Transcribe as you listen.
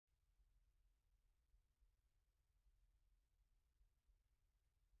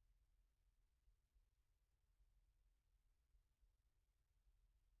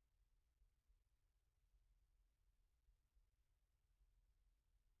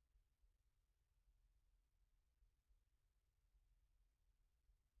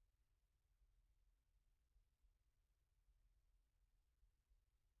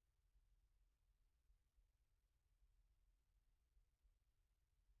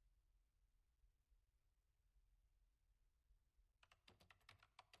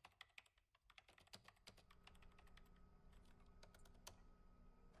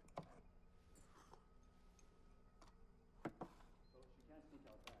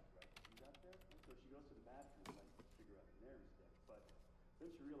Then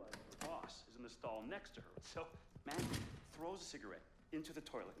she realized her boss is in the stall next to her. So, man throws a cigarette into the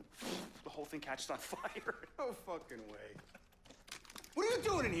toilet, and the whole thing catches on fire. No fucking way. What are you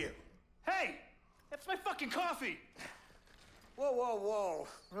doing in here? Hey! That's my fucking coffee! Whoa, whoa, whoa.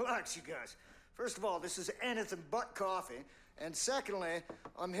 Relax, you guys. First of all, this is anything but coffee. And secondly,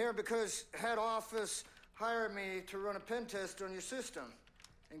 I'm here because head office hired me to run a pen test on your system.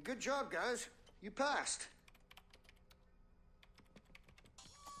 And good job, guys. You passed.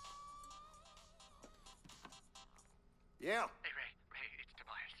 Yeah. Hey, Ray, it's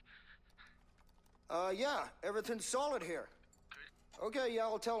Tobias. Yeah, everything's solid here. Good. Okay, yeah,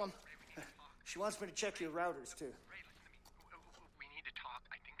 I'll tell him. Ray, we need to talk. She wants me to check your routers, too. Ray, listen to me. We need to talk.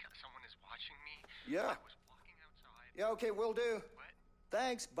 I think someone is watching me. Yeah. I was walking outside. Yeah, okay, will do. What?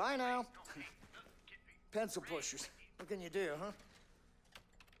 Thanks, bye now. No, hey, Pencil Ray, pushers. What can you do, huh?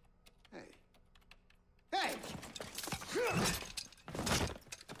 Hey. Hey!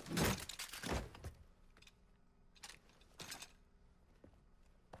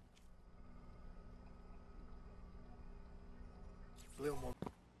 A little more.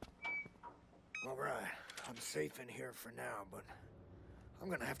 All right, I'm safe in here for now, but I'm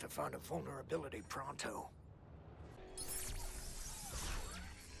gonna have to find a vulnerability pronto.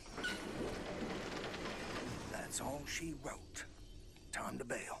 That's all she wrote. Time to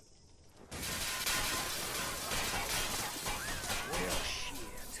bail. Well,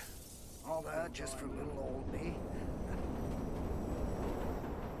 shit. All that just for little old me.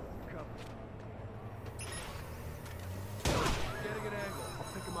 Getting an angle.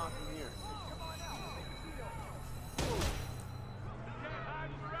 I'll pick him off from here.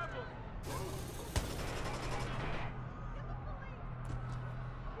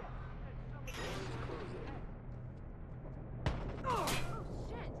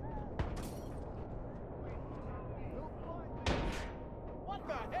 What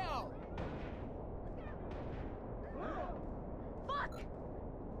the hell? Fuck!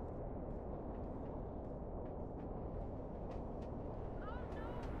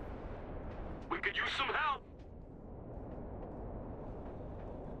 We could use some help.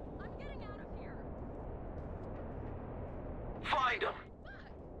 I'm getting out of here. Find him. Fuck!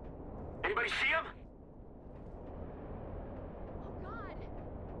 Anybody see him? Oh God!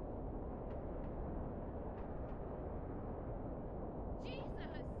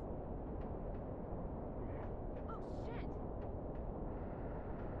 Jesus! Oh shit!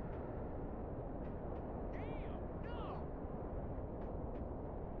 Damn! No!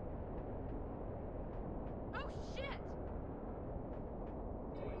 Oh shit!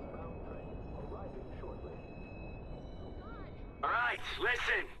 Oh God! All right,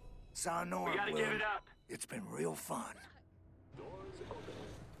 listen. Sayonara, We gotta Bloom. give it up. It's been real fun.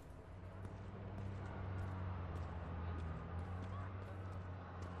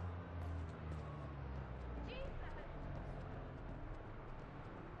 Jesus!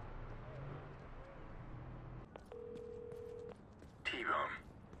 T-Bone,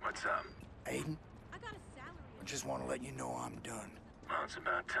 what's up? Aiden, I got a salary. I just want to let you know I'm done. Well, it's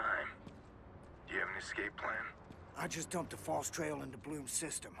about time. Do you have an escape plan? I just dumped a false trail into Bloom's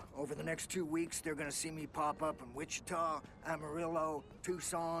system. Over the next 2 weeks, they're gonna see me pop up in Wichita, Amarillo,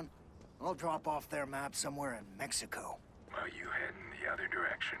 Tucson. I'll drop off their map somewhere in Mexico. Well, you head in the other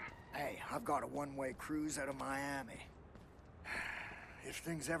direction. Hey, I've got a one-way cruise out of Miami. If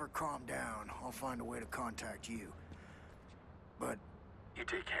things ever calm down, I'll find a way to contact you. But You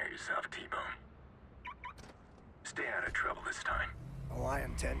take care of yourself, T-Bone. Stay out of trouble this time. oh, I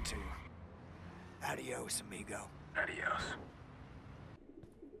intend to. Adios, amigo. Adios.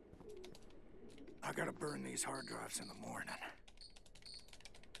 I gotta burn these hard drives in the morning.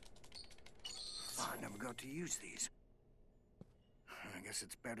 I never got to use these. I guess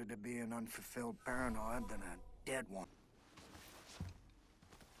it's better to be an unfulfilled paranoid than a dead one.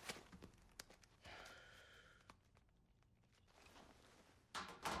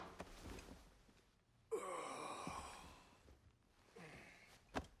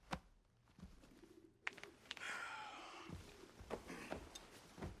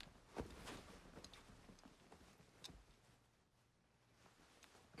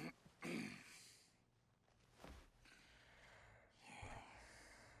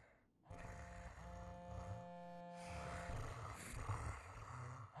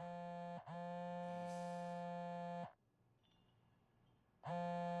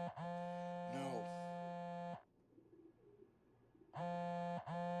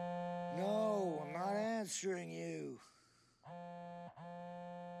 No, I'm not answering you.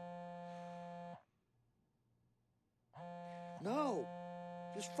 No,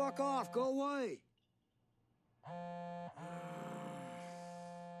 just fuck off, go away.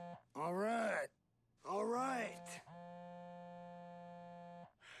 All right. All right.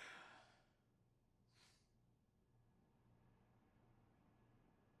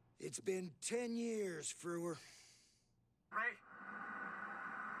 It's been 10 years, Frewer. Ray?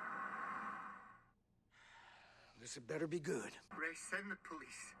 This had better be good. Ray, send the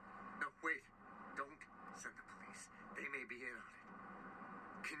police. No, wait. Don't send the police. They may be in on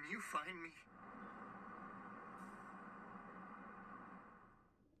it. Can you find me?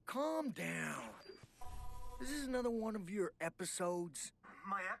 Calm down. This is another one of your episodes.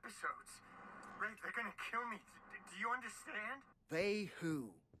 My episodes. Ray, they're gonna kill me. Do you understand? They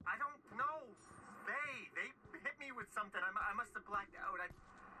who? I don't know. They hit me with something. I must have blacked out. I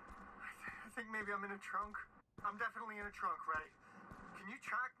think maybe I'm in a trunk. I'm definitely in a trunk, Ray. Can you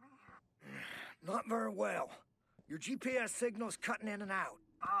track me? Not very well. Your GPS signal's cutting in and out.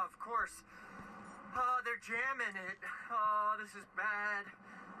 Of course. They're jamming it. Oh, this is bad.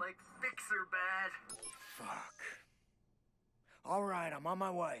 Like, fixer bad. Fuck. All right, I'm on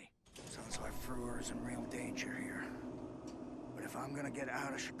my way. Sounds like Frewer is in real danger here. But if I'm gonna get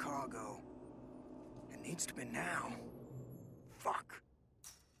out of Chicago, it needs to be now. Fuck.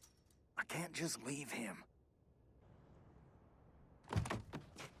 I can't just leave him.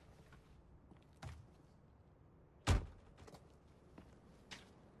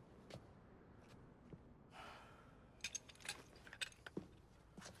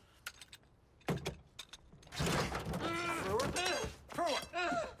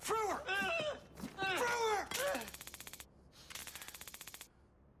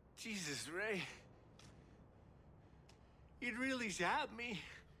 Jesus, Ray. You'd really zap me.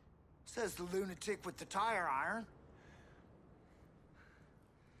 Says the lunatic with the tire iron.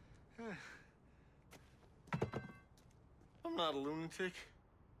 I'm not a lunatic.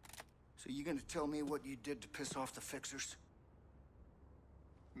 So you gonna tell me what you did to piss off the fixers?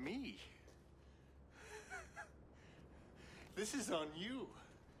 Me? This is on you.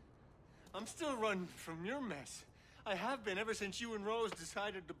 I'm still running from your mess. I have been ever since you and Rose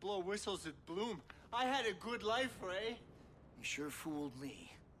decided to blow whistles at Bloom. I had a good life, Ray. You sure fooled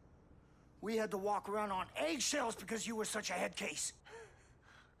me. We had to walk around on eggshells because you were such a head case.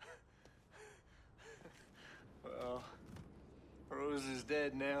 Well, Rose is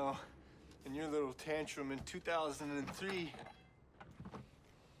dead now. And your little tantrum in 2003.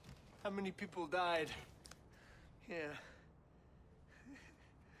 How many people died? Yeah.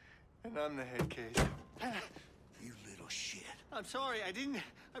 And I'm the head case. You little shit. I'm sorry, I didn't...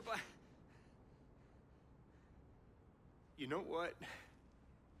 You know what?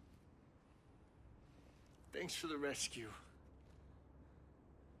 Thanks for the rescue.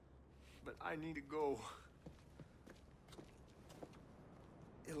 But I need to go.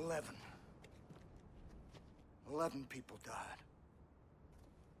 11. 11 people died.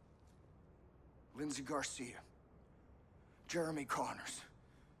 Lindsay Garcia. Jeremy Connors.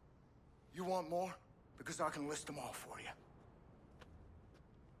 You want more? Because I can list them all for you.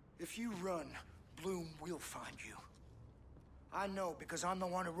 If you run, Bloom will find you. I know because I'm the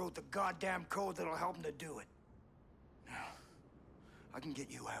one who wrote the goddamn code that'll help him to do it. Now, I can get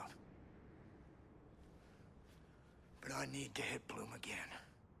you out. But I need to hit Bloom again.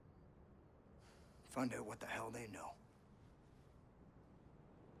 Find out what the hell they know.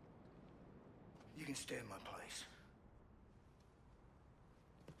 You can stay in my place.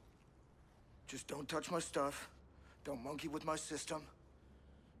 Just don't touch my stuff. Don't monkey with my system.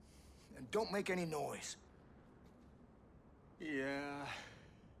 And don't make any noise. Yeah.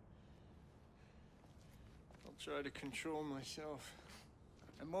 I'll try to control myself.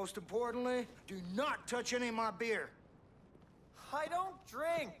 And most importantly, do not touch any of my beer. I don't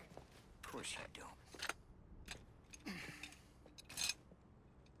drink. Of course you don't.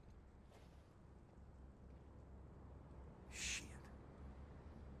 Shit.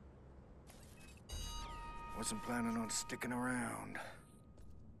 Wasn't planning on sticking around.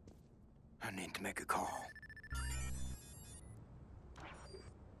 I need to make a call.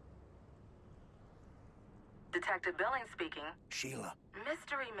 Detective Billings speaking. Sheila,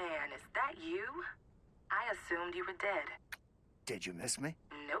 Mystery Man, is that you? I assumed you were dead. did you miss me?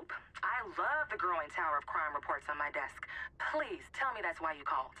 Nope. I love the growing tower of crime reports on my desk. Please tell me that's why you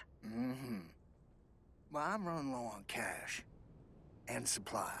called. Mm-hmm. Well, I'm running low on cash. And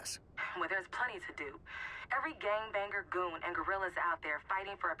supplies. Well, there's plenty to do. Every gangbanger, goon, and gorilla's out there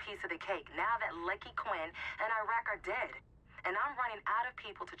fighting for a piece of the cake now that Lucky Quinn and Iraq are dead. And I'm running out of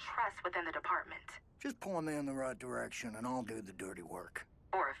people to trust within the department. Just point me in the right direction and I'll do the dirty work.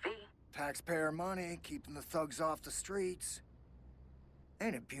 Or a fee. Taxpayer money, keeping the thugs off the streets.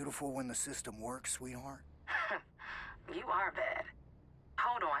 Ain't it beautiful when the system works, sweetheart? You are bad.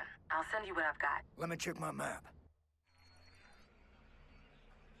 Hold on. I'll send you what I've got. Let me check my map.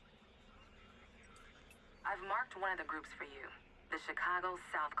 I've marked one of the groups for you. The Chicago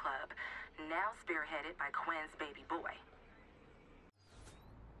South Club, now spearheaded by Quinn's baby boy.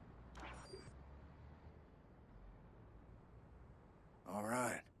 All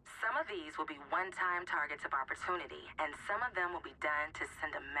right. Some of these will be one-time targets of opportunity, and some of them will be done to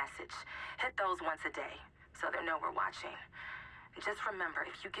send a message. Hit those once a day, so they know we're watching. Just remember,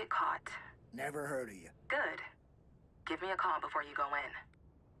 if you get caught... Never heard of you. Good. Give me a call before you go in.